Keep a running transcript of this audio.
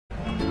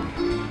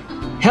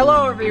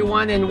Hello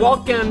everyone and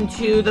welcome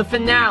to the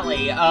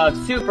finale of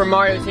Super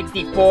Mario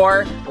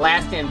 64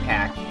 Last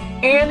Impact.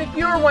 And if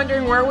you're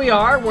wondering where we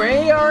are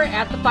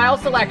at the file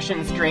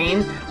selection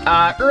screen.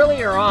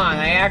 Earlier on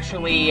I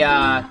actually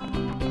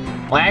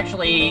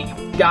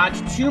got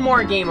 2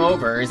 more game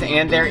overs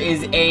and there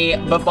is a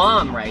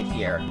bomb right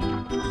here.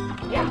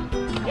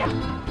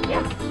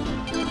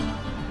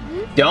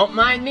 Don't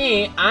mind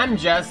me, I'm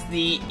just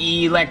the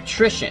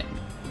electrician.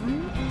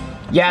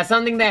 Yeah,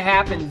 something that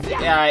happens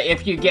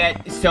if you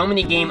get so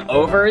many game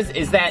overs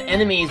is that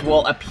enemies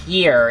will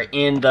appear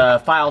in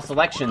the file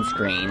selection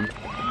screen.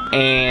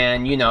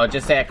 And, you know,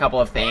 just say a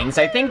couple of things.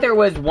 I think there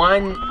was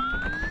one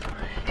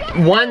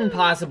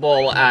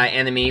possible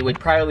enemy would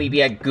probably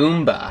be a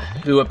Goomba,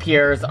 who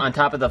appears on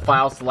top of the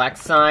file select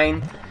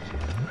sign.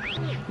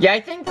 Yeah,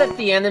 I think that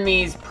the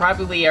enemies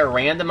probably are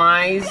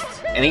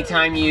randomized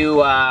anytime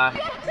you,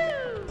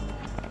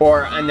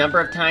 or a number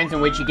of times in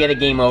which you get a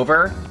game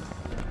over.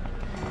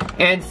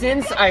 And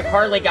since I've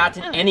hardly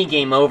gotten any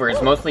game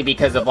overs, mostly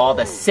because of all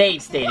the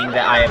save stating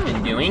that I have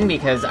been doing,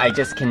 because I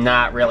just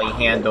cannot really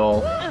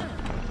handle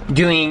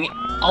doing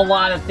a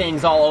lot of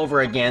things all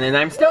over again, and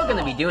I'm still going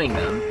to be doing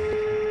them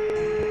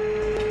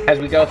as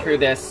we go through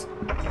this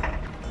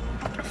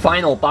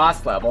final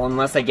boss level,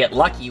 unless I get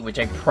lucky, which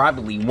I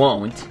probably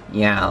won't.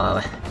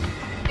 Yeah,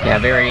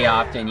 very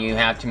often you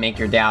have to make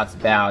your doubts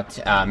about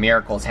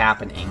miracles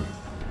happening,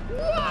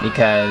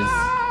 because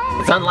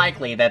it's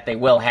unlikely that they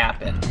will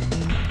happen.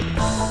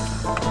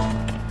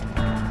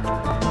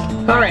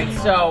 Alright,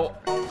 so,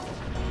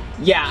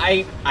 yeah,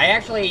 I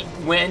actually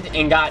went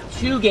and got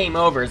 2 game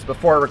overs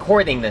before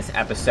recording this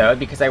episode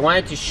because I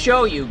wanted to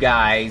show you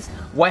guys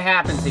what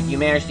happens if you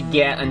manage to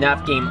get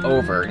enough game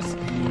overs.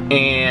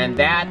 And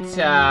that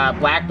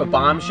black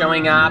bomb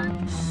showing up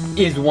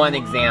is one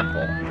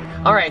example.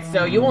 Alright,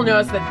 so you will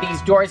notice that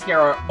these doors here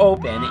are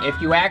open. If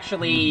you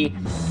actually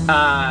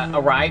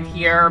arrive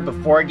here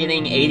before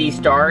getting 80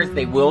 stars,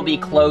 they will be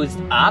closed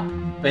up.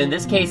 But in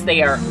this case,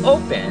 they are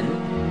open.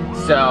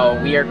 So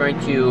we are going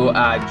to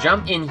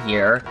jump in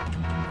here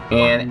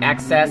and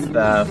access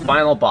the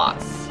final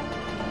boss.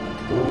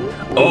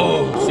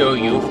 Oh, so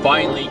you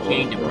finally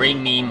came to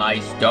bring me my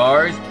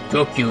stars?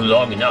 Took you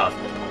long enough.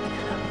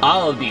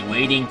 I'll be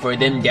waiting for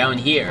them down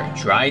here.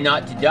 Try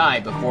not to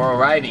die before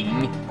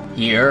arriving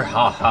here.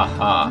 Ha ha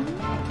ha.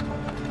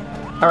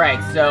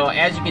 Alright, so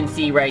as you can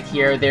see right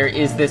here, there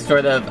is this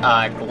sort of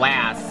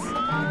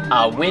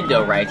glass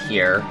window right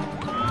here.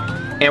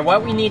 And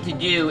what we need to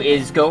do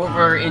is go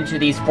over into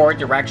these 4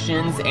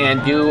 directions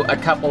and do a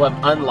couple of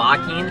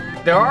unlocking.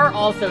 There are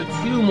also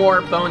 2 more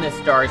bonus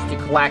stars to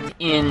collect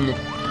in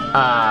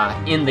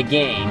the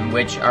game,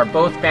 which are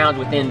both found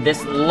within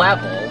this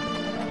level.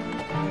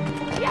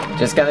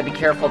 Just gotta be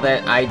careful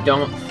that I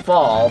don't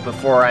fall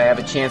before I have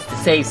a chance to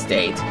save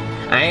state.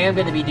 I am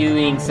gonna be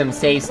doing some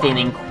save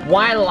stating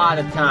quite a lot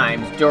of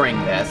times during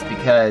this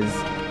because,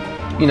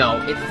 you know,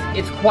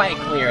 it's quite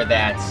clear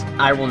that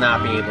I will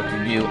not be able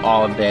to do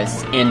all of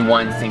this in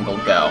one single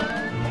go.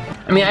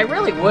 I mean, I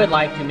really would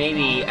like to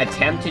maybe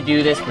attempt to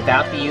do this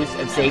without the use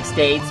of save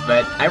states,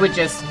 but I would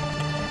just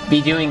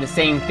be doing the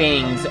same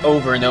things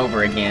over and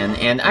over again,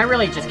 and I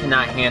really just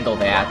cannot handle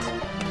that.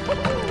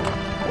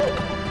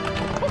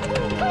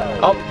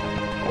 Oh,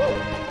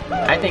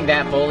 I think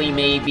that bully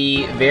may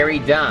be very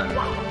dumb.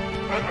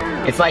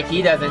 It's like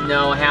he doesn't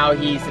know how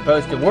he's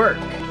supposed to work.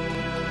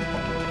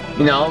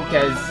 You know,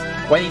 because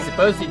what he's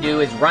supposed to do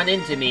is run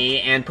into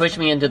me and push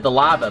me into the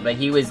lava, but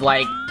he was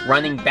like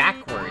running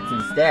backwards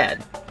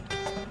instead.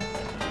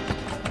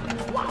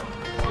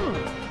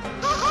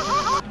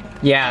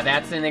 Yeah,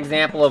 that's an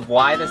example of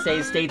why the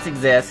save states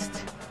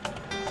exist.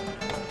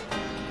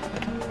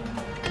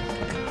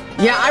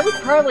 Yeah, I would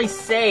probably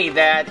say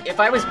that if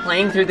I was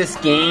playing through this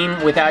game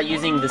without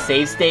using the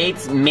save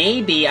states,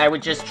 maybe I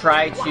would just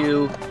try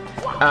to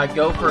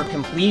go for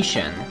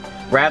completion,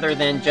 rather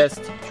than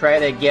just try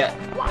to get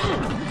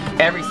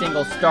every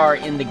single star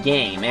in the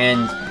game.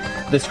 And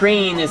the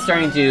screen is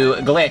starting to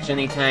glitch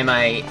anytime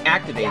I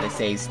activate a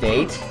save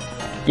state.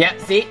 Yeah,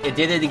 see? It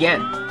did it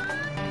again.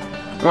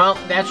 Well,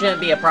 that shouldn't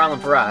be a problem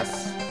for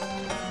us.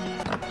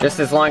 Just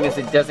as long as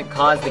it doesn't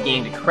cause the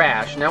game to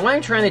crash. Now, what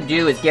I'm trying to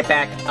do is get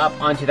back up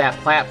onto that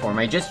platform.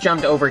 I just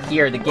jumped over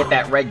here to get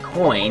that red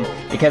coin,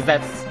 because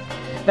that's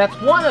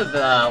one of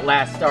the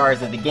last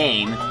stars of the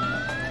game.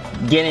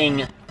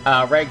 Getting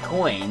red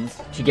coins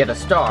to get a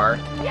star.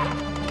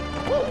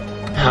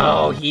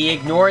 Oh, he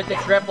ignored the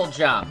triple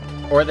jump.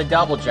 Or the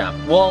double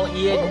jump. Well,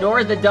 he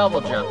ignored the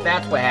double jump.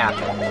 That's what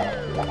happened.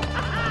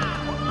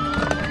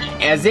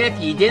 As if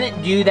he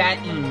didn't do that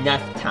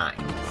enough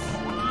times.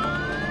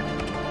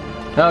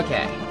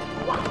 Okay.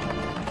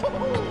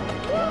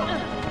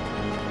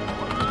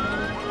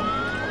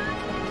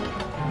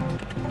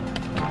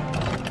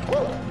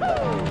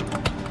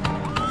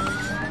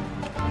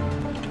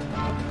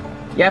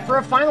 Yeah, for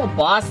a final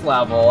boss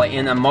level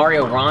in a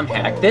Mario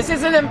Rom-Hack, this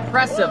is an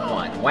impressive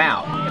one.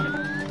 Wow.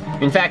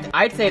 In fact,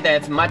 I'd say that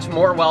it's much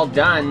more well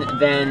done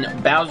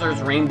than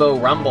Bowser's Rainbow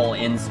Rumble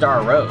in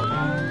Star Road.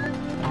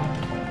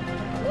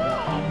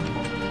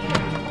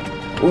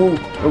 Ooh,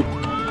 ooh.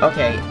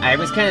 Okay, I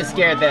was kind of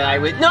scared that I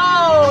would.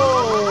 No!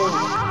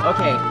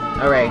 Okay,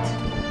 alright.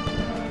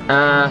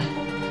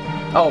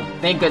 Oh,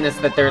 thank goodness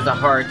that there's a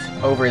heart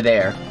over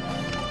there.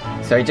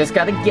 So I just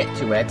gotta get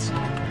to it.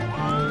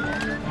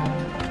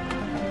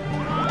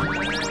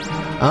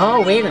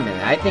 Oh, wait a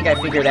minute. I think I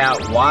figured out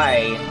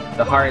why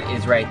the heart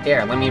is right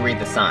there. Let me read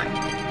the sign.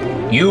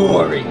 You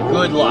worry.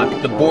 Good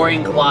luck. The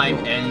boring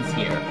climb ends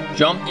here.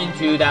 Jump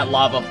into that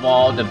lava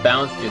fall to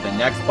bounce to the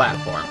next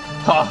platform.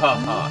 Ha ha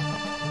ha.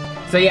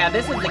 So yeah,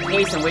 this is the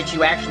case in which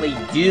you actually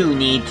do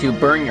need to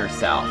burn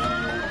yourself.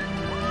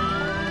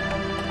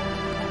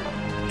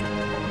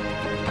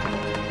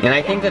 And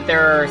I think that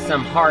there are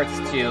some hearts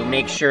to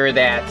make sure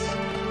that...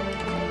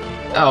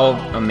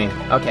 Oh man.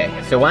 Okay,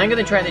 so what I'm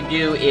gonna try to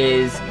do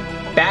is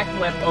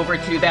backflip over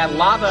to that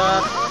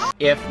lava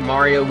if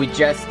Mario would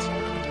just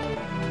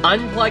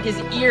unplug his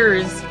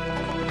ears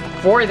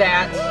for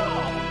that,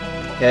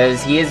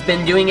 because he has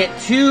been doing it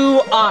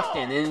too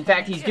often, and in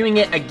fact he's doing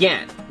it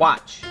again.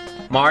 Watch.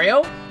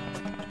 Mario?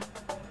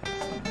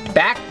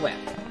 Backflip.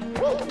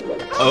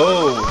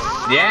 Oh,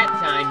 that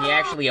time he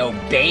actually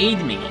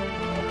obeyed me,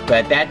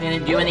 but that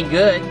didn't do any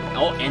good.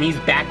 Oh, and he's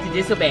back to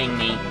disobeying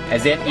me,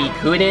 as if he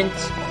couldn't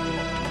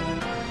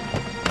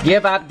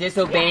give up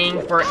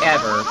disobeying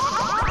forever.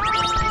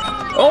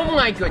 Oh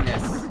my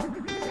goodness.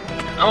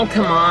 Oh,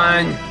 come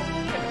on.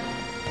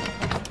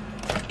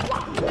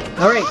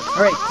 Alright,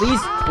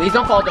 please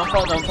don't fall, don't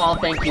fall.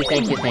 Thank you.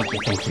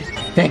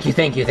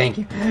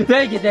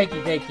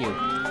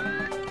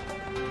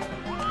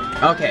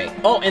 Okay.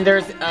 Oh, and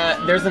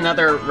there's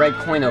another red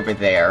coin over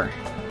there.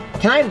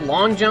 Can I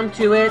long jump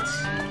to it?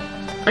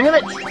 I'm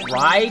gonna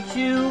try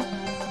to.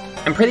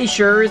 I'm pretty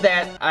sure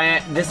that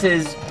this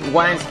is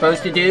what I'm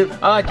supposed to do.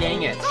 Oh,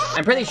 dang it.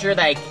 I'm pretty sure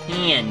that I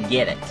can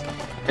get it.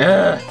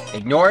 Ugh,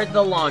 ignored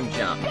the long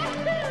jump.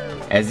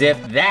 As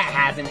if that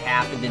hasn't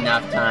happened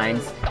enough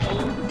times.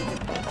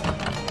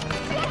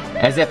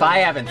 As if I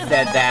haven't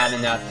said that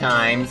enough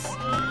times.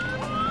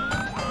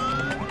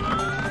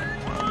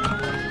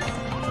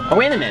 Oh,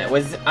 wait a minute.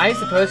 Was I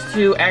supposed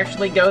to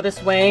actually go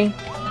this way?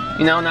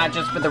 You know, not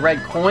just for the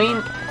red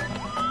coin?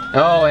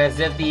 Oh, as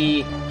if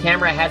the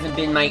camera hasn't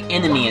been my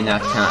enemy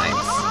enough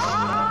times.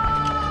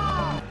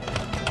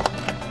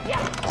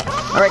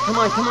 Alright, come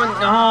on.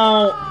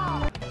 No!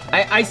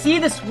 I see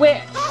the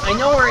switch. I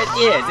know where it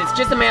is. It's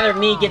just a matter of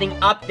me getting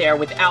up there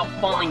without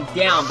falling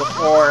down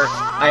before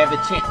I have the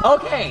chance.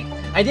 Okay,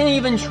 I didn't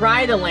even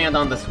try to land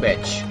on the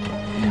switch.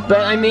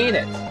 But I made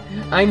it.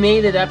 I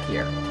made it up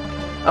here.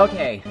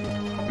 Okay,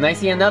 and I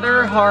see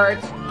another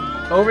heart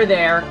over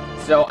there.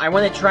 So I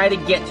want to try to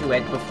get to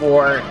it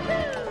before...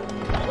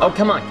 Oh,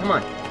 come on.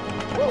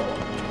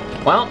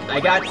 Well, I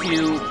got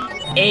to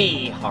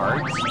a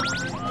heart.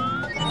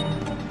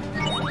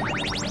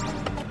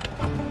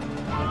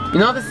 You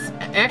know, this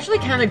actually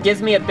kind of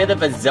gives me a bit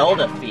of a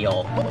Zelda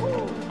feel.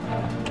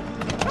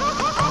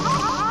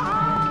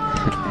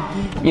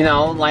 You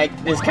know, like,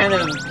 this kind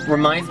of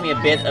reminds me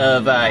a bit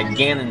of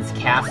Ganon's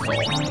castle.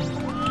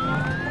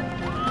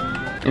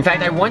 In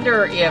fact, I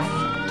wonder if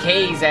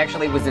Kaze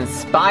actually was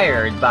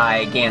inspired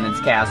by Ganon's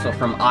castle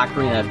from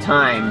Ocarina of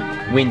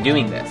Time when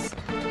doing this.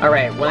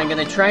 Alright, what I'm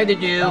gonna try to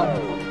do...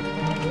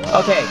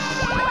 Okay.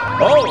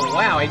 Oh,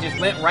 wow, I just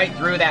went right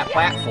through that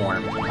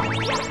platform.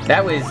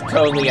 That was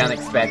totally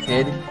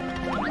unexpected.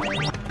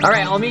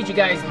 Alright, I'll meet you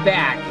guys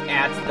back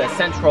at the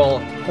central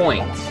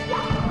point.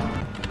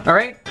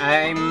 Alright,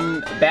 I'm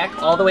back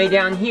all the way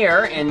down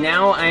here, and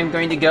now I'm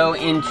going to go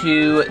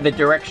into the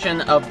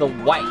direction of the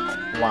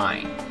white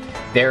line.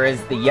 There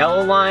is the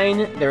yellow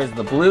line, there's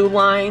the blue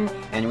line,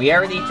 and we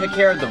already took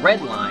care of the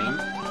red line.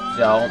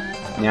 So,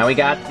 now we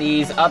got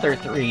these other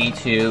three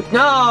to...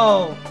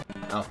 No!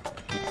 Oh.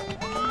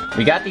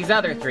 We got these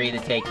other three to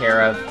take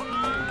care of.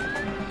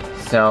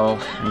 So,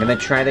 I'm gonna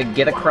try to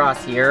get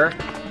across here.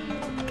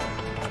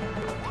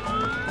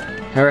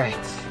 Alright.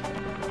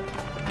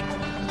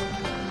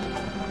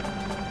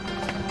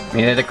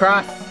 Made it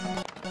across.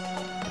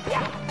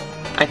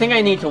 I think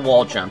I need to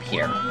wall jump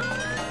here.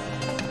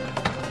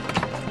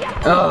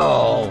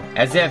 Oh,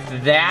 as if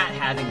that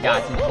hasn't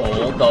gotten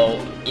old, though.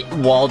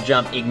 Wall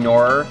jump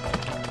ignorer.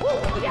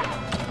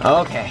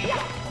 Okay.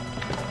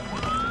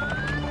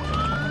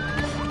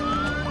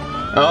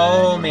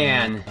 Oh,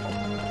 man.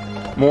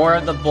 More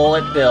of the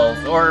bullet bills.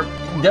 Or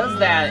does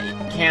that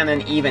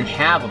cannon even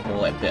have a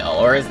bullet bill?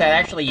 Or is that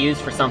actually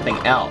used for something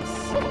else?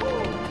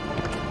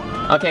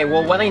 Okay,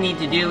 well, what I need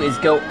to do is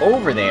go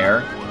over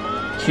there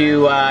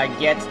to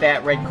get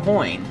that red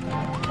coin.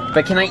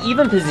 But can I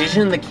even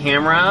position the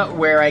camera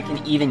where I can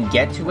even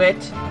get to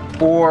it?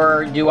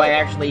 Or do I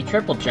actually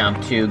triple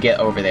jump to get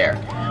over there?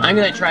 I'm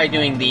gonna try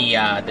doing the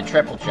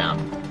triple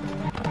jump.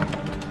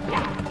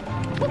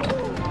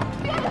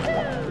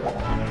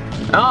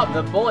 Oh,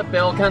 the bullet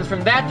bill comes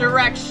from that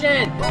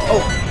direction!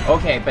 Oh,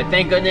 okay, but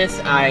thank goodness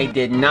I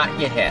did not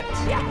get hit.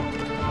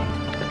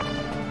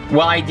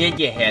 Well, I did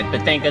get hit,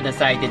 but thank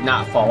goodness I did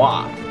not fall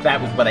off.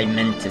 That was what I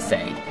meant to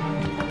say.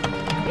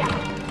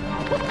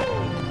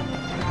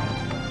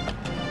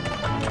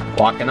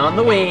 Walking on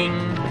the wing.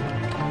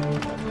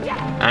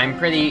 I'm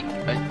pretty...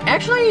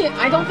 Actually,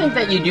 I don't think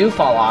that you do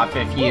fall off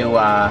if you,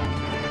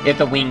 if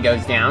the wing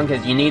goes down,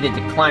 because you needed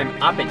to climb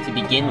up it to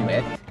begin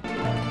with.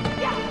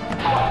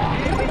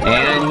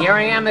 And here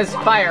I am as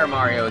Fire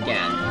Mario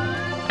again.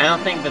 I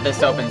don't think that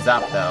this opens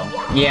up, though.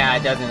 Yeah,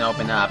 it doesn't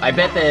open up. I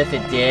bet that if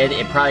it did,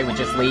 it probably would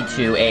just lead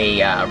to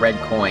a red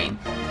coin.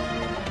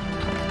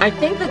 I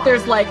think that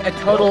there's like a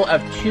total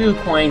of 2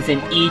 coins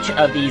in each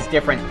of these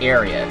different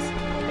areas.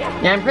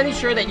 Yeah, I'm pretty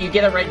sure that you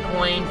get a red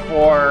coin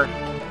for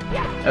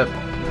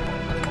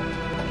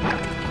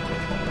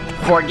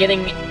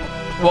getting...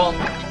 Well,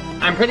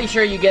 I'm pretty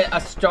sure you get a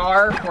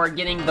star for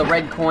getting the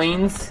red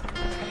coins.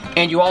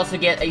 And you also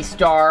get a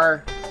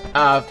star,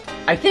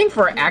 I think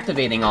for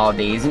activating all of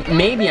these.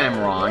 Maybe I'm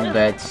wrong,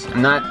 but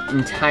I'm not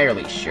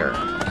entirely sure.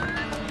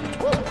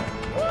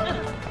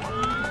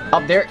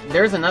 Oh,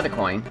 there's another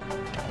coin.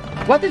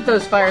 What did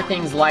those fire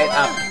things light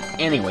up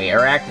anyway,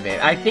 or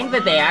activate? I think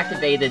that they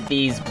activated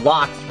these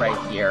blocks right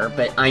here,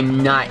 but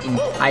I'm not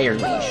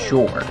entirely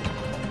sure.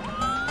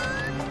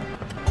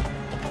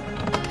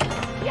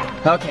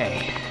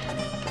 Okay.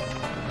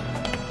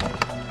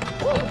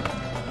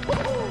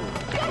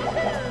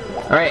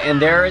 Alright,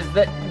 and there's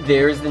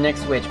the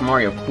next switch.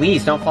 Mario,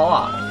 please don't fall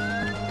off.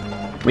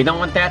 We don't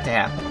want that to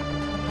happen.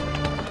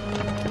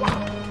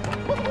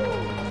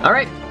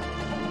 Alright.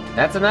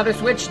 That's another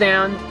switch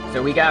down.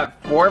 So we got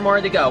 4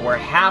 more to go. We're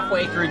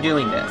halfway through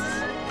doing this.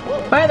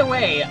 By the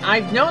way,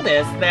 I've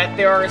noticed that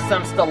there are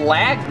some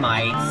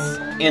stalagmites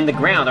in the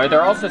ground. Are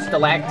there also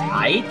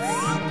stalactites?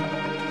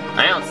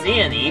 I don't see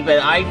any, but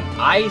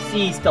I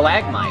see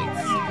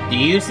stalagmites. Do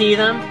you see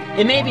them?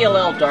 It may be a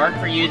little dark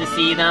for you to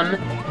see them.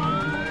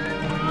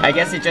 I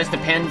guess it just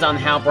depends on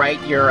how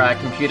bright your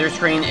computer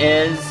screen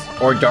is,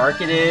 or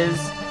dark it is.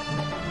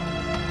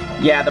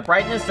 Yeah, the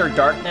brightness or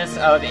darkness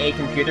of a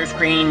computer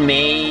screen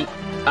may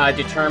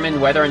determine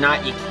whether or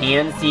not you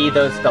can see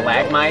those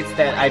stalagmites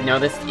that I've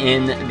noticed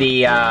in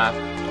the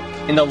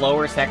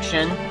lower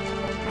section.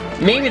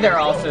 Maybe there are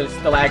also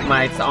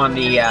stalagmites on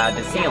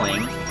the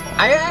ceiling.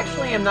 I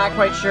actually am not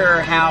quite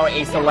sure how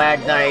a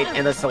stalagmite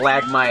and a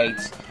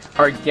stalagmite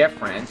are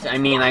different. I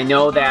mean, I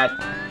know that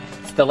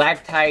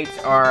stalactites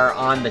are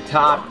on the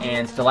top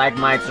and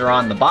stalagmites are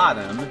on the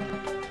bottom.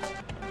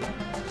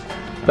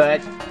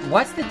 But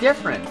what's the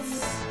difference?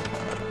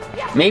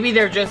 Maybe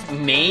they're just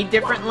made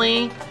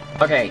differently?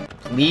 Okay,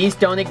 please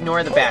don't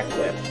ignore the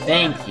backflip.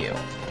 Thank you.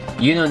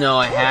 You don't know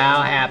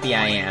how happy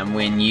I am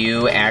when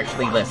you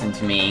actually listen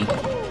to me.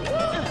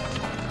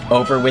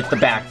 Over with the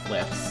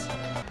backflips.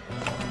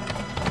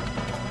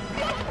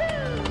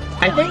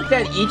 I think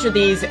that each of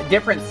these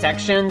different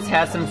sections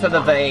has some sort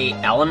of a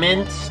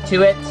element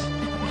to it.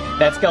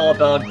 That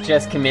Skullabug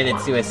just committed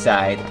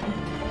suicide.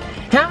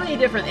 How many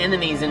different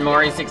enemies in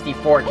Mario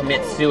 64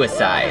 commit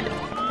suicide?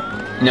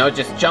 You know,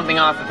 just jumping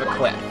off of a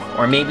cliff.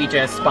 Or maybe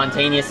just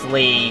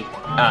spontaneously,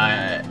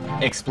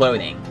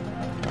 exploding.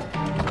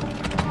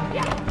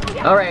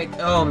 Alright,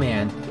 oh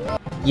man.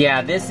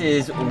 Yeah, this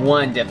is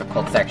one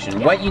difficult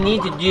section. What you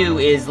need to do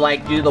is,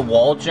 like, do the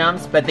wall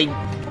jumps, but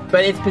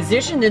it's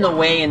positioned in a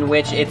way in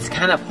which it's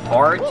kind of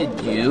hard to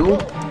do.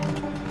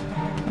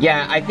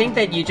 Yeah, I think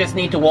that you just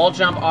need to wall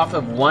jump off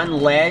of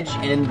one ledge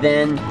and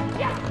then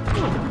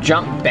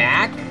jump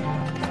back.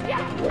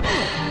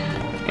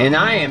 And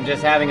I am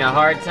just having a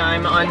hard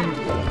time on...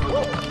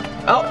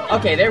 Oh,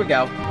 okay, there we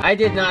go. I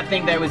did not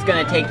think that it was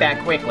gonna take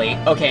that quickly.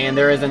 Okay, and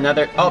there is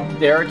another... Oh,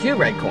 there are 2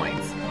 red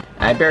coins.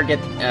 I better get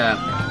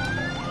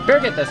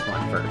this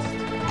one first.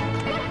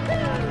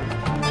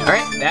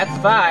 Alright, that's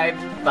 5.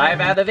 5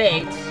 out of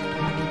 8.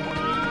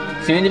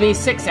 Soon to be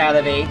 6 out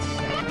of 8.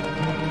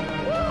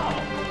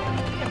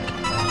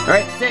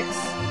 Alright, 6.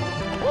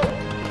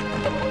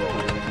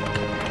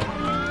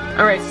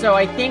 Alright, so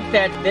I think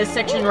that this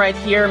section right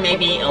here may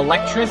be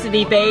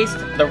electricity-based.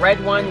 The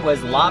red one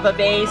was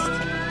lava-based.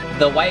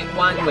 The white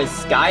one was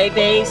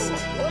sky-based.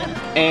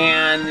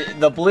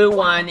 And the blue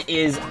one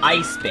is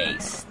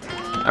ice-based.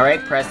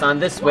 Alright, press on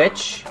this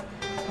switch.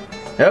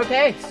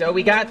 Okay, so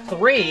we got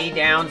 3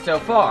 down so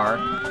far.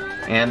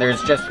 And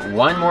there's just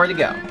 1 more to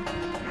go.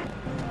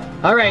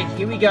 Alright,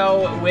 here we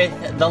go with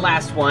the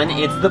last one.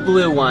 It's the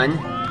blue one.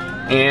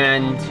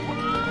 And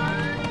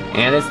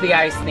it's the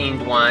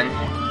ice-themed one,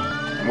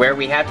 where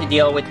we have to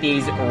deal with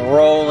these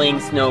rolling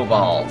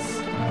snowballs.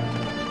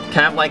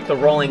 Kind of like the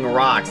rolling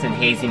rocks in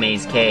Hazy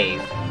Maze Cave.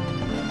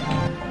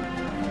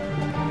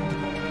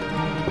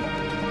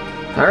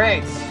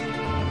 Alright.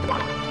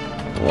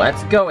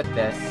 Let's go with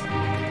this.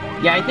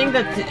 Yeah, I think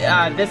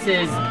that this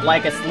is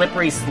like a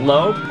slippery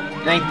slope.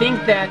 And I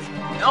think that...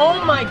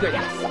 Oh my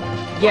goodness!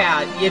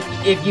 Yeah,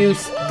 if you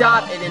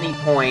stop at any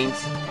point,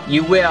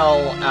 you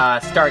will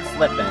start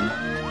slipping.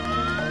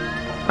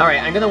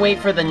 Alright, I'm gonna wait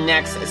for the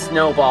next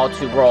snowball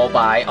to roll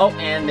by. Oh,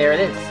 and there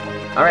it is.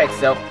 Alright,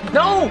 so...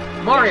 No!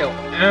 Mario!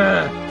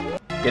 Ugh.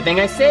 Good thing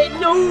I saved...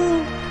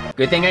 No!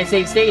 Good thing I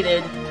saved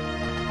stated.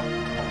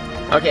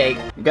 Okay,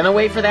 I'm gonna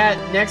wait for that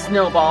next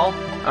snowball.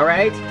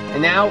 Alright,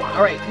 and now...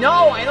 Alright,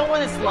 no! I don't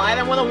want to slide,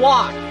 I want to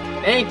walk!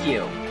 Thank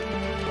you.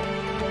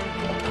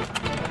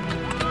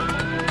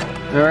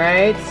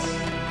 Alright.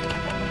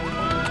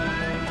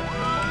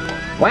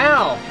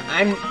 Wow,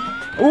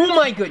 oh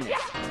my goodness.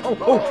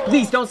 Oh,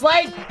 please don't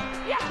slide.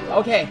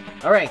 Okay,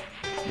 all right.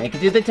 Make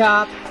it to the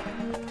top.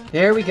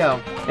 There we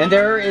go. And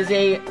there is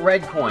a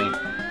red coin.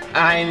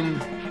 I'm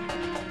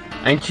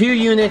 2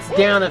 units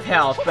down of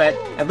health, but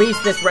at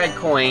least this red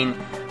coin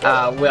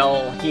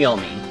will heal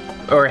me.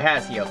 Or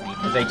has healed me,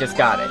 because I just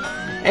got it.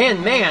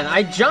 And man,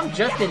 I jumped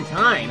just in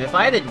time. If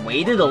I had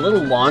waited a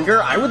little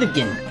longer, I would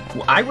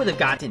have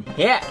gotten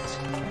hit.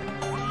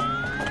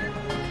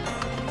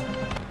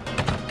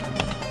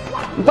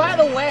 By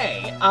the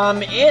way,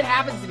 it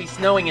happens to be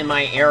snowing in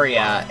my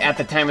area at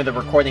the time of the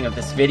recording of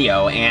this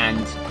video,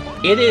 and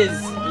it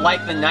is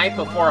like the night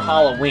before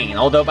Halloween.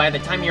 Although by the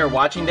time you're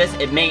watching this,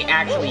 it may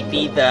actually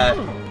be the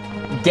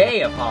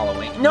day of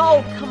Halloween.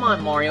 No, come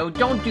on, Mario,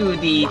 don't do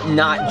the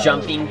not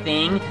jumping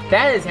thing.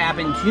 That has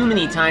happened too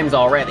many times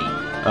already.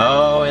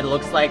 Oh, it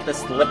looks like the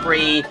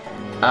slippery,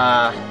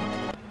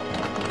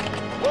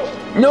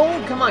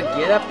 no, come on,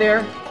 get up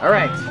there.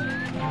 Alright,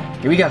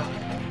 here we go.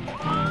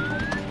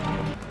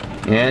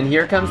 And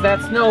here comes that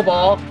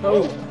snowball.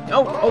 Oh,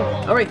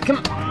 alright, come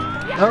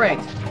on. Alright.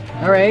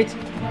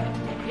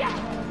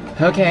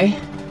 Okay.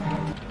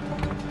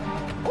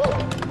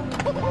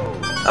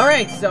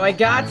 Alright, so I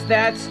got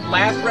that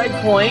last red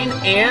coin,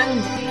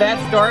 and that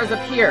star has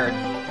appeared.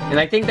 And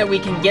I think that we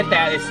can get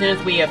that as soon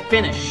as we have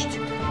finished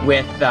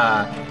with,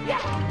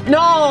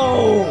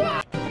 No!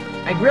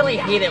 I really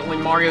hate it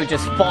when Mario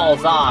just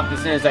falls off as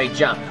soon as I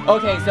jump.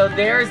 Okay, so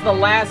there's the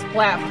last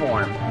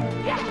platform.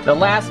 The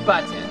last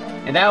button.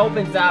 And that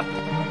opens up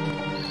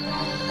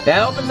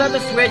the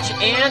switch,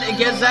 and it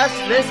gives us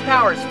this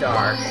power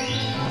star.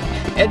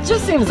 It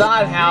just seems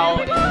odd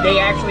how they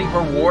actually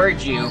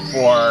reward you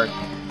for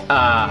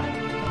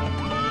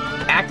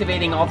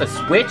activating all the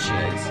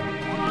switches,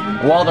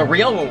 while the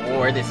real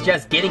reward is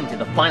just getting to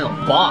the final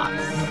boss.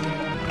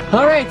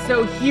 Alright,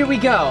 so here we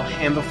go.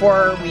 And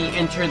before we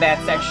enter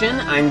that section,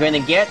 I'm going to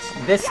get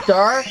this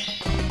star.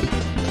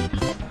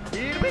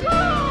 Here we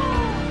go!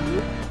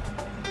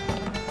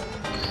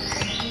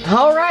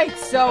 Alright,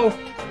 so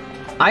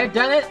I've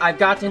done it. I've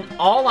gotten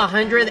all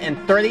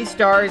 130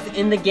 stars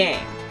in the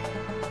game.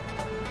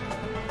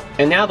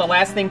 And now the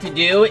last thing to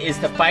do is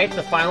to fight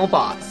the final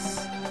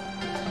boss.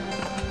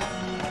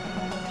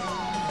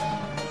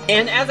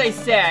 And as I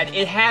said,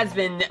 it has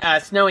been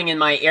snowing in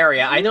my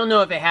area. I don't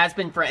know if it has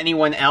been for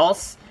anyone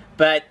else,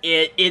 but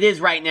it is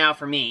right now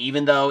for me,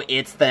 even though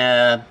it's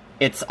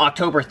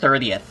October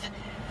 30th.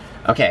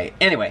 Okay,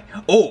 anyway.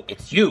 Oh,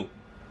 it's you.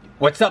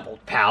 What's up,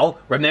 old pal?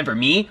 Remember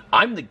me?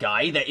 I'm the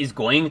guy that is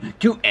going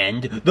to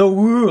end the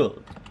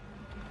world.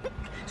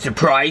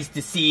 Surprised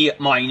to see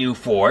my new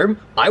form?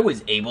 I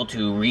was able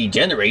to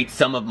regenerate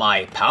some of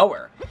my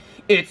power.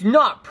 It's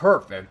not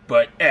perfect,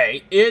 but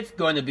hey, it's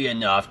gonna be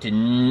enough to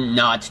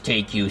not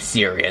take you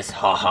serious,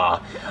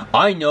 haha.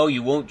 I know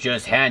you won't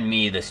just hand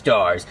me the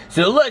stars,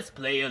 so let's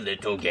play a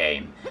little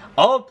game.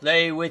 I'll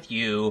play with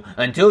you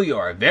until you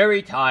are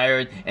very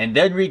tired, and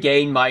then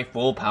regain my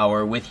full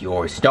power with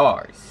your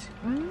stars.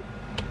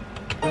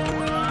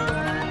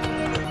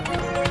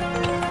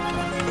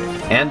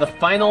 And the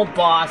final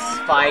boss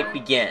fight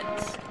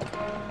begins.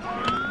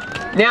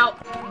 Now,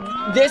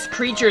 this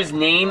creature's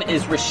name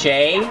is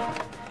Riche,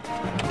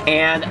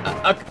 and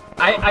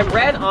I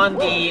read on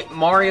the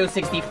Mario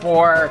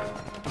 64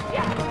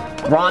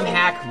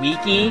 Rom-Hack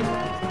wiki,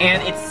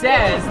 and it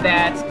says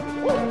that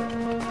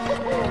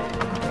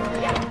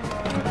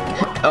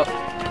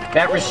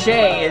that Riche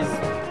is...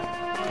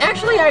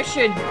 Actually, I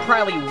should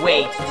probably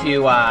wait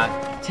to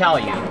tell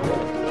you.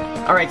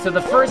 Alright, so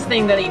the first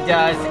thing that he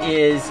does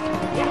is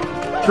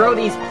throw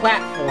these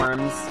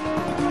platforms.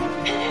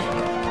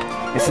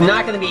 It's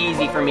not going to be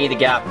easy for me to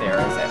get up there,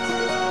 is it?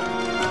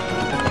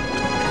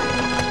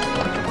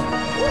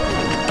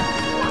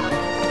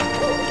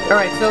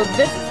 Alright, so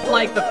this is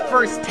like the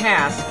first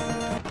task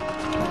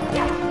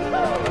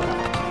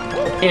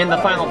in the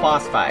final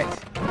boss fight.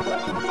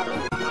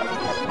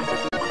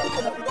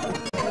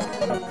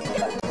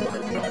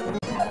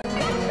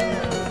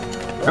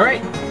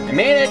 Alright, I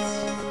made it!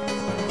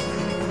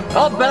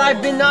 Oh, but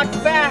I've been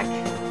knocked back!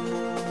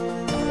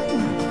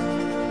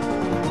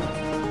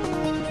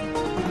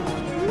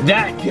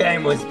 That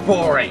game was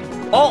boring!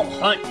 I'll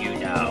hunt you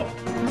now!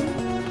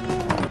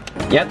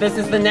 Yep, this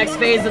is the next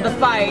phase of the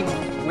fight,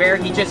 where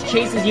he just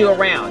chases you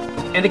around.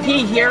 And the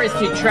key here is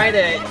to try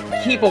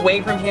to keep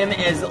away from him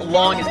as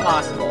long as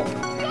possible.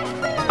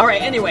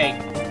 Alright, anyway,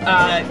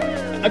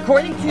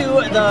 according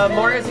to the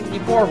Mario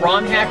 64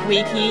 Rom-Hack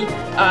wiki,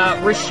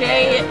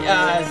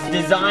 Riche's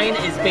design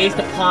is based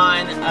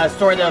upon a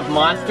sort of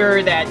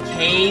monster that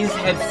Kays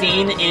had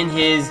seen in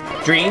his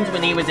dreams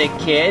when he was a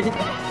kid.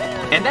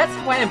 And that's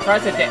quite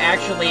impressive to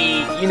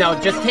actually, you know,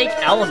 just take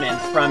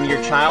elements from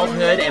your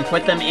childhood and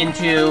put them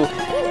into,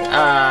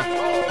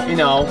 you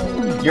know,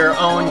 your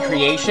own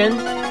creation.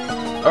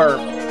 Or,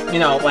 you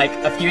know, like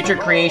a future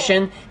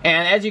creation.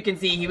 And as you can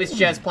see, he was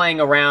just playing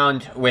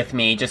around with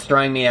me, just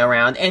throwing me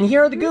around. And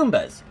here are the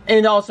Goombas.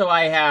 And also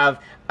I have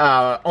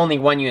only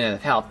 1 unit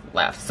of health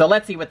left. So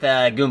let's see what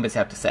the Goombas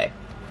have to say.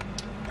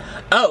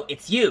 Oh,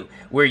 it's you.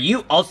 Were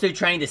you also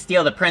trying to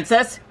steal the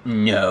princess?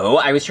 No,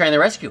 I was trying to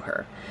rescue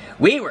her.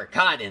 We were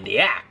caught in the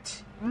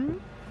act.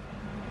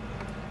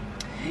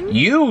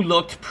 You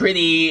looked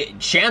pretty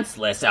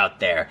chanceless out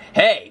there.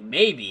 Hey,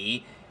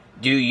 maybe,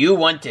 do you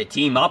want to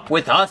team up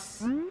with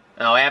us?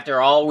 Oh, after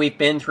all we've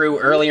been through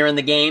earlier in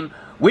the game,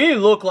 we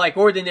look like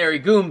ordinary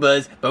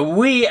Goombas, but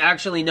we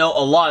actually know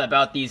a lot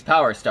about these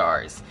power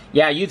stars.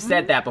 Yeah, you've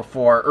said that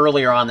before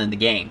earlier on in the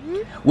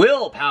game.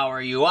 We'll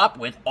power you up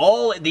with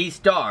all these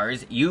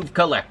stars you've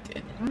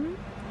collected.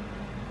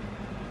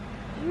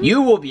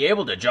 You will be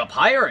able to jump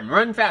higher and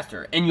run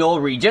faster, and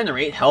you'll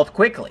regenerate health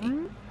quickly.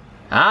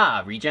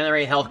 Ah,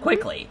 regenerate health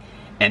quickly.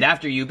 And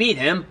after you beat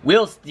him,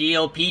 we'll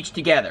steal Peach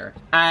together.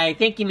 I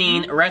think you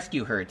mean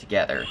rescue her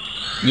together.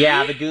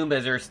 Yeah, the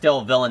Goombas are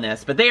still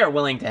villainous, but they are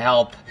willing to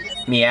help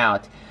me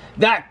out.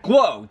 That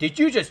glow! Did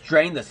you just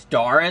drain the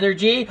star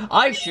energy?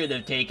 I should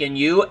have taken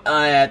you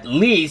at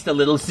least a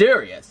little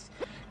serious.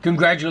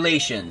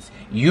 Congratulations,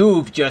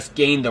 you've just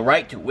gained the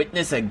right to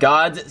witness a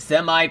god's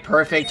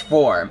semi-perfect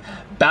form.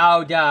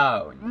 Bow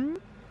down.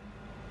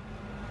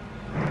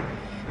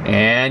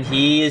 And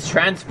he is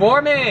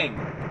transforming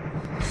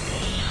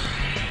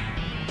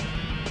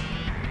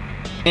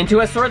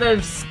into a sort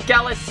of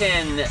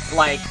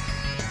skeleton-like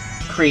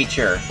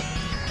creature.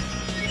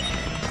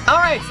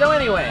 Alright, so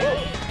anyway,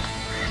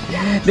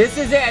 this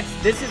is it.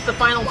 This is the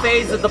final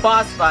phase of the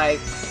boss fight.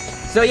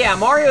 So yeah,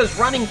 Mario's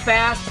running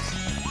fast,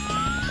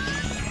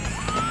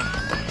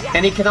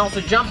 and he can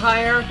also jump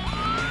higher,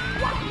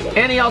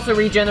 and he also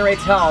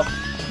regenerates health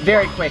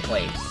very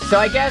quickly. So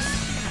I guess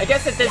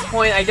at this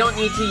point I don't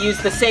need to use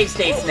the save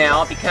states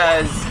now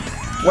because,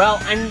 well,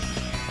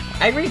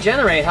 I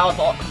regenerate health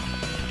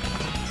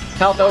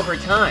over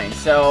time,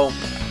 so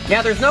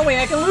yeah, there's no way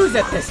I can lose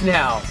at this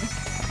now.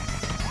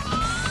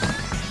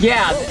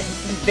 Yeah,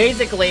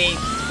 basically,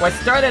 what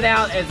started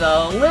out as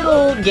a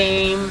little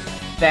game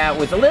that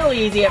was a little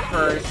easy at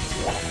first,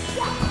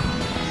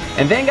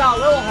 and then got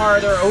a little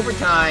harder over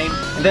time,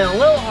 and then a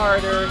little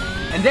harder,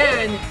 and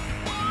then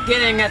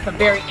getting at the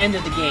very end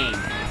of the game,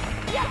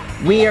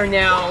 we are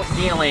now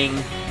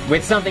dealing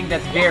with something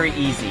that's very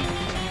easy.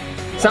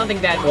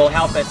 Something that will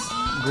help us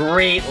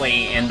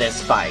greatly in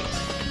this fight.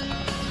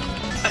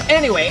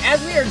 Anyway,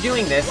 as we are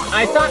doing this,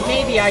 I thought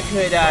maybe I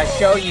could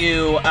show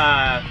you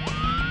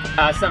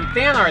some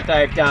fan art that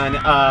I've done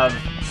of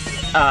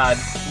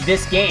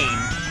this game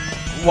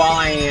while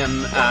I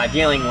am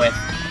dealing with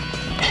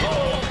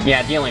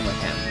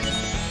him.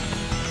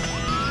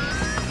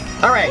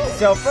 Alright,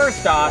 so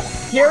first off,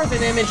 here's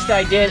an image that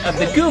I did of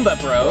the Goomba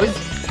Bros.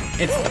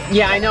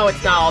 Yeah, I know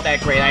it's not all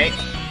that great.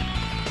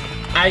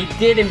 I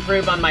did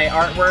improve on my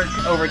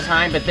artwork over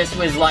time, but this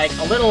was like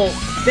a little...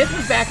 This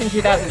was back in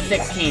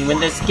 2016 when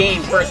this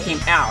game first came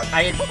out.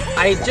 I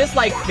had just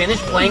like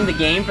finished playing the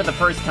game for the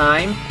first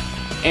time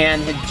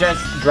and had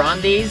just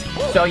drawn these.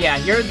 So yeah,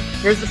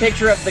 here's the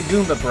picture of the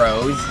Goomba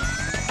Bros.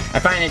 I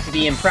find it to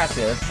be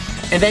impressive.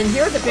 And then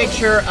here's a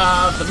picture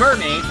of the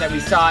mermaids that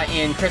we saw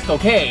in Crystal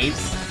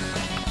Caves.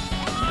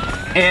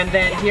 And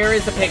then here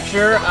is a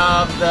picture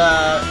of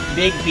the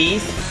big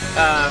beast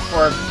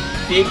for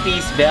Big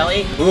Beast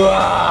Belly.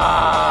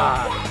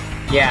 Uah!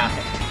 Yeah,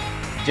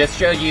 just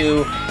showed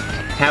you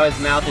how his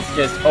mouth is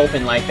just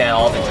open like that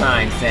all the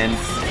time, since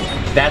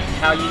that's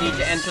how you need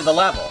to enter the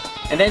level.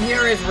 And then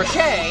here is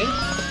Riche,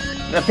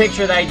 the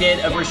picture that I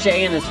did of Riche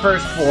in his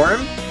first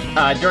form,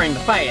 during the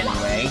fight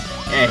anyway.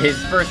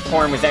 His first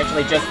form was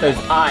actually just those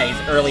eyes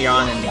early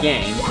on in the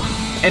game.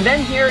 And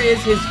then here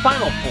is his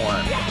final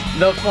form,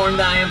 the form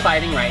that I am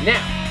fighting right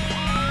now.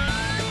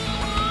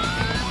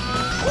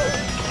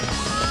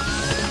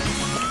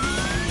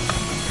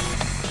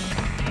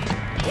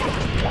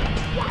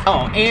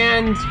 Oh,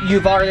 and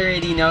you've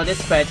already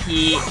noticed, but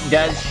he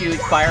does shoot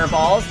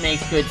fireballs.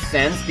 Makes good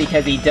sense,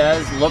 because he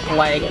does look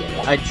like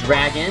a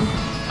dragon.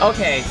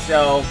 Okay,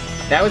 so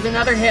that was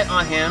another hit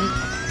on him.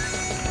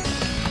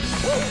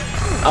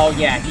 Oh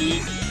yeah,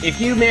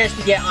 if you manage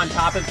to get on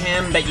top of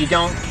him, but you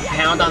don't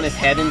pound on his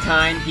head in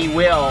time, he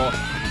will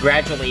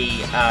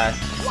gradually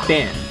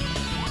spin.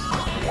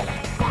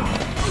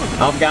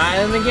 I've got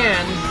him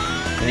again,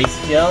 and he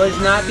still is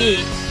not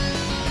beat.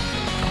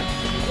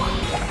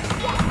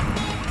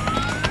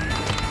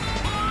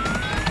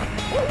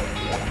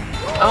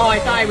 Oh, I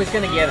thought I was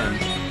gonna get him.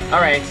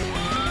 Alright.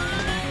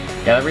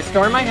 Gotta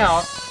restore my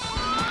health.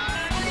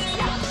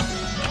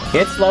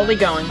 It's slowly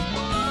going.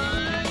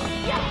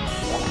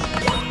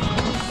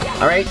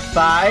 Alright,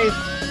 5.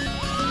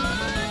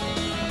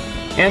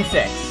 And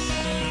 6.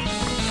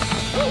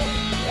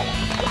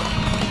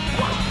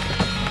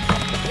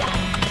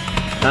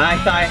 I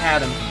thought I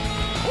had him.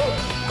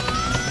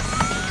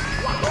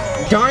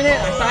 Darn it,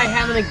 I thought I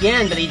had him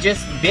again, but he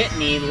just bit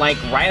me,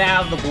 like, right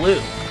out of the blue.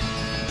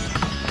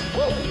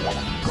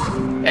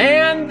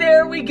 And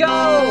there we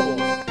go!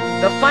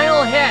 The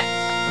final hit!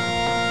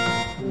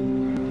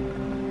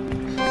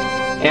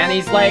 And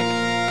he's like...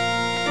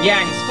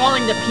 Yeah, he's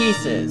falling to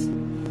pieces.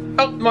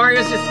 Oh,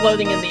 Mario's just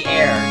floating in the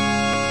air.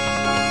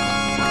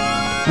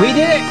 We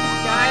did it,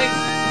 guys!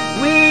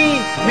 We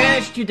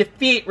managed to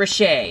defeat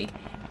Riche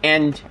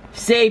and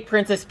save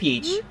Princess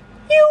Peach. You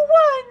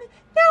won!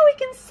 Now we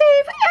can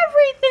save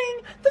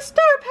everything! The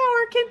star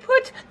power can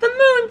put the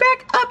moon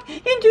back up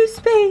into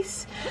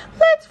space.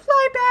 Let's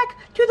fly back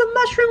to the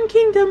Mushroom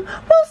Kingdom.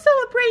 We'll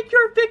celebrate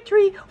your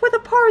victory with a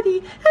party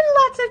and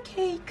lots of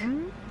cake.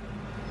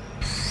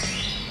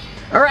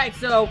 Alright,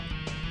 so,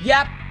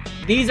 yep,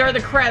 these are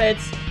the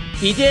credits.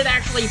 He did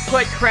actually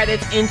put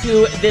credits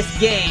into this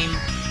game.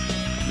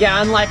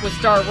 Yeah, unlike with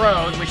Star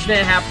Road, which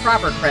didn't have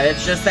proper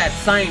credits, just that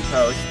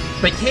signpost.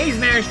 But Kay's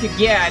managed to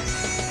get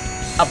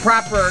a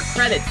proper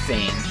credit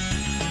scene.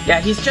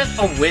 Yeah, he's just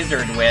a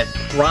wizard with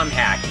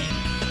Rom-hacking.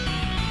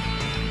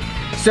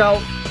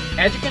 So,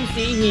 as you can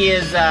see, he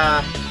is,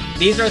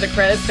 these are the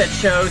credits that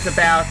shows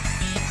about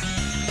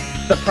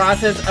the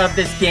process of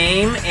this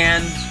game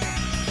and,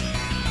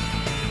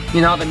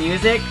 you know, the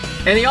music.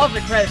 And he also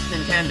credits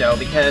Nintendo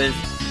because,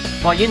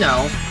 well, you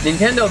know,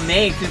 Nintendo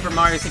made Super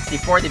Mario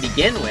 64 to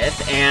begin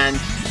with, and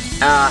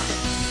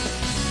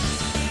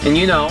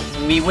you know,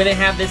 we wouldn't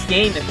have this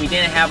game if we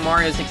didn't have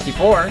Mario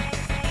 64.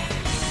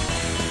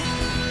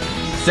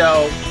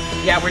 So,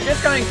 yeah, we're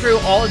just going through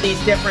all of these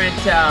different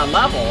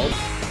levels,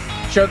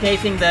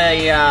 showcasing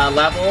the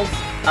levels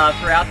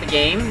throughout the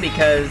game,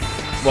 because,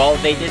 well,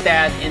 they did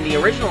that in the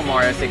original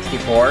Mario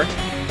 64.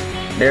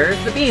 There's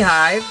the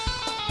Beehive,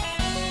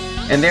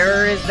 and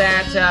there is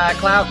that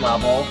cloud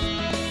level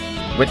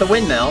with the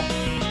windmill,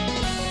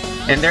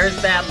 and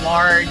there's that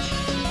large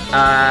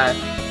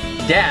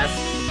desk.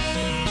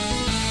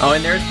 Oh,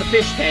 and there's the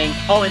fish tank.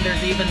 Oh, and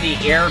there's even the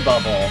air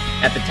bubble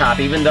at the top,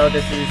 even though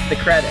this is the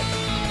credits.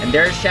 And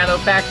there's Shadow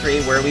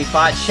Factory, where we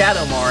fought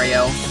Shadow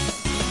Mario.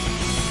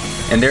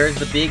 And there's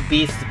the big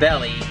beast's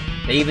belly.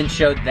 They even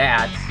showed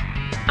that.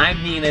 I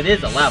mean, it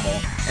is a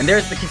level. And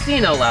there's the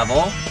casino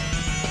level.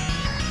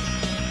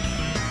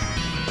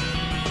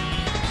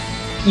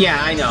 Yeah,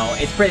 I know.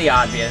 It's pretty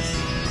obvious,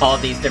 all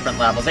of these different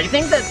levels. I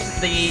think that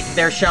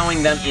they're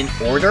showing them in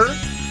order.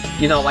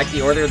 You know, like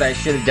the order that I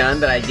should have done,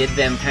 but I did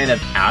them kind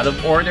of out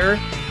of order.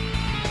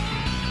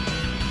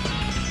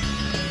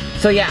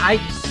 So yeah, I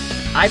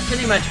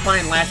pretty much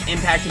find Last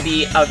Impact to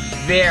be a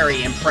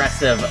very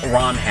impressive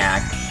ROM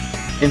hack.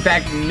 In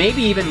fact,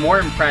 maybe even more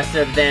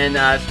impressive than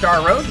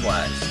Star Road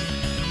was.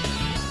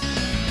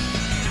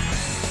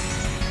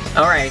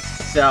 Alright,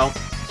 so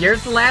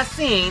here's the last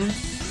scene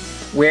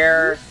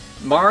where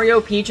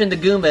Mario, Peach, and the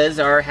Goombas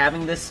are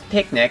having this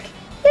picnic.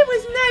 It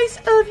was nice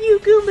of you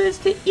Goombas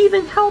to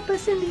even help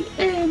us in the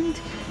end.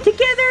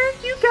 Together,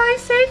 you guys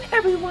saved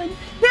everyone.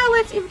 Now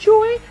let's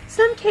enjoy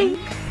some cake.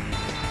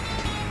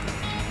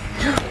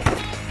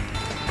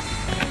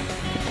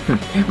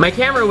 My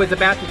camera was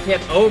about to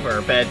tip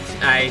over, but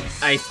I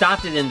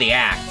stopped it in the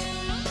act.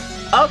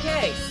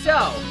 Okay,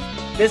 so,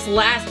 this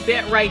last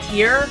bit right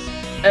here,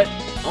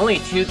 only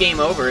 2 game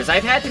overs.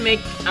 I've had to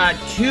make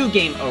 2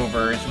 game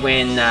overs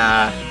when,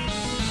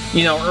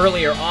 you know,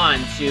 earlier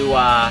on to,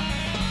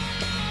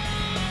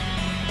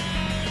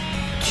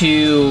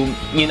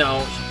 you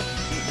know,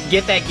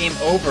 get that game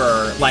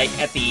over, like,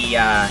 at the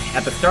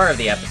start of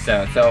the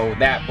episode, so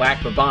that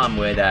Black Bomb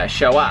would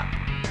show up.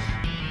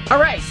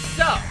 Alright,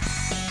 so,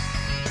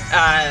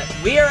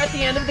 we are at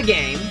the end of the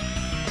game,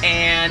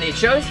 and it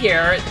shows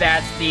here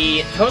that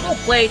the total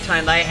play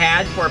time that I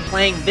had for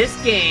playing this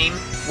game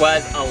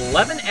was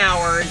 11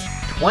 hours,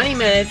 20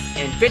 minutes,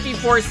 and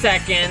 54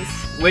 seconds,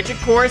 which of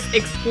course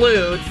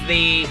excludes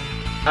the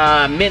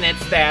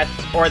minutes that,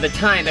 or the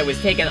time that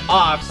was taken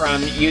off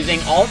from using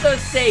all of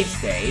those save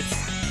states.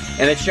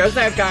 And it shows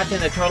that I've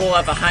gotten a total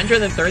of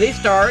 130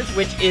 stars,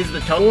 which is the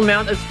total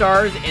amount of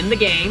stars in the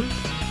game.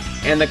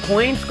 And the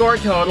coin score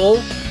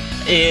total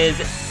is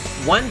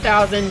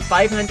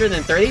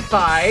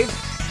 1,535.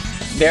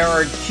 There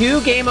are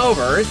 2 game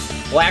overs.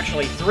 Well,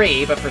 actually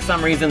 3, but for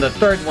some reason the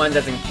 3rd one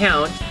doesn't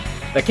count.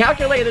 The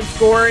calculated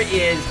score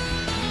is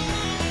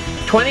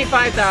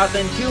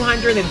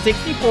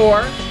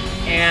 25,264.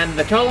 And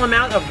the total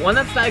amount of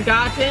one-ups I've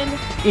gotten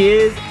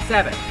is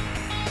 7.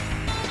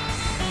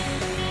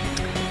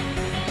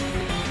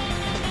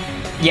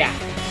 Yeah,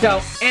 so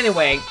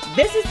anyway,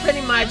 this is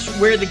pretty much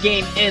where the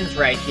game ends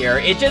right here.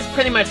 It just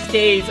pretty much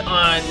stays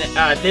on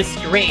this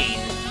screen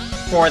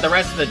for the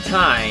rest of the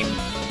time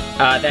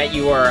that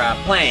you are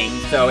playing.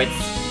 So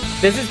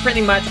this is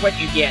pretty much what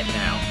you get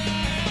now.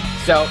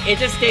 So it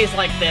just stays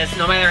like this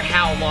no matter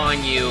how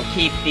long you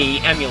keep the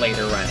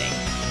emulator running.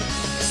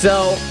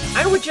 So,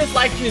 I would just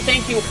like to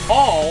thank you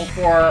all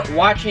for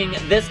watching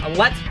this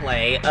Let's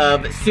Play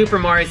of Super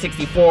Mario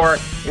 64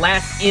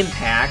 Last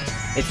Impact.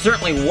 It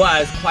certainly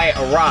was quite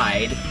a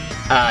ride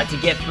to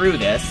get through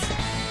this.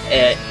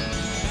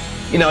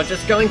 You know,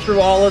 just going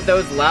through all of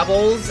those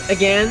levels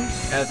again,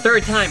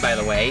 3rd time by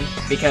the way,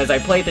 because I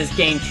played this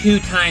game 2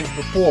 times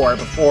before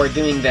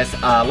doing this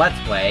Let's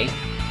Play,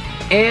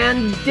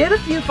 and did a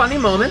few funny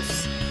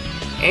moments,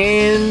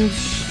 and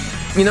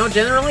you know,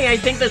 generally, I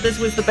think that this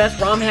was the best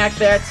ROM hack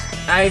that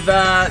I've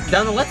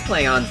done a Let's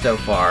Play on so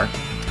far.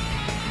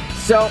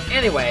 So,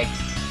 anyway,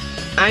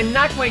 I'm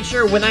not quite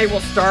sure when I will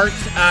start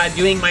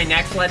doing my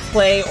next Let's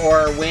Play,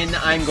 or when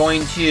I'm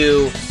going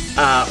to,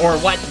 or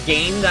what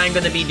game that I'm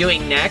going to be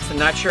doing next. I'm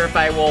not sure if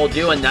I will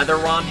do another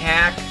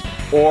Rom-Hack,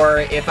 or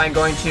if I'm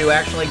going to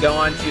actually go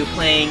on to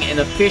playing an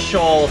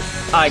official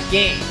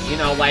game. You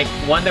know, like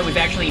one that was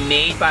actually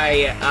made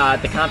by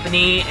the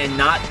company and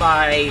not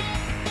by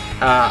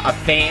a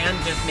fan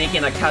just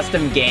making a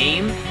custom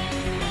game.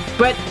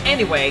 But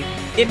anyway,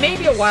 it may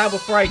be a while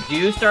before I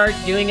do start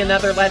doing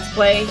another Let's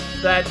Play,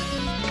 but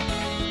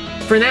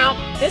for now,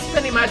 this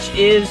pretty much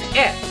is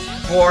it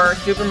for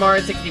Super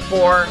Mario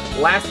 64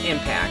 Last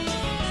Impact.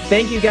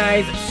 Thank you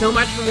guys so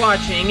much for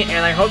watching,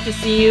 and I hope to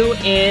see you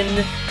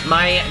in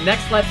my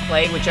next Let's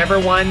Play, whichever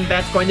one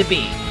that's going to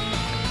be.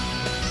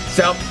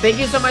 So, thank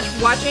you so much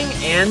for watching,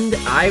 and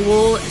I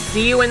will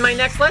see you in my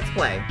next Let's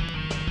Play.